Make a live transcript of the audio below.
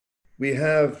we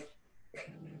have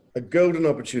a golden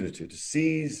opportunity to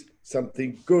seize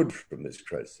something good from this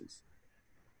crisis.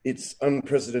 Its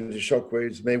unprecedented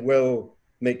shockwaves may well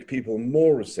make people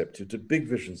more receptive to big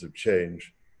visions of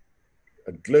change,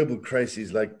 and global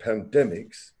crises like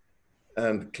pandemics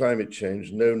and climate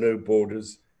change know no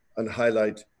borders and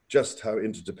highlight just how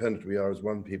interdependent we are as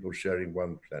one people sharing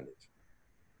one planet.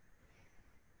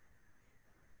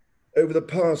 Over the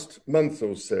past month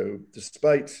or so,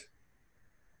 despite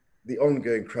the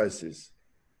ongoing crisis,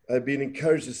 I've been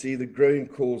encouraged to see the growing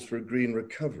calls for a green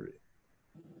recovery.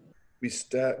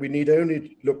 We need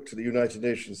only look to the United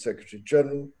Nations Secretary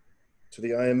General, to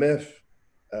the IMF,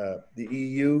 the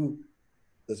EU,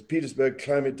 the Petersburg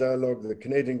Climate Dialogue, the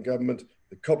Canadian government,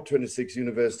 the COP26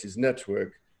 Universities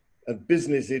Network, and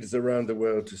business leaders around the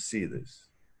world to see this.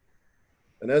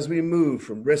 And as we move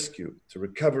from rescue to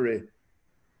recovery,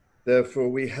 therefore,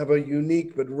 we have a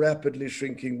unique but rapidly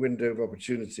shrinking window of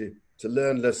opportunity to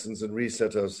learn lessons and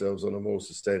reset ourselves on a more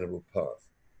sustainable path.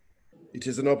 It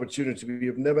is an opportunity we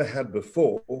have never had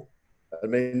before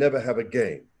and may never have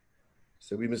again.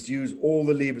 So we must use all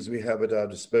the levers we have at our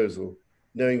disposal,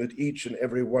 knowing that each and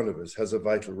every one of us has a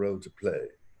vital role to play.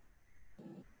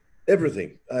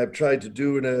 Everything I have tried to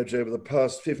do and urge over the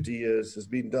past 50 years has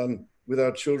been done with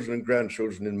our children and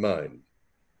grandchildren in mind.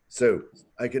 So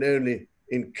I can only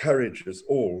encourage us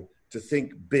all to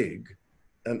think big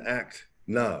and act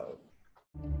now.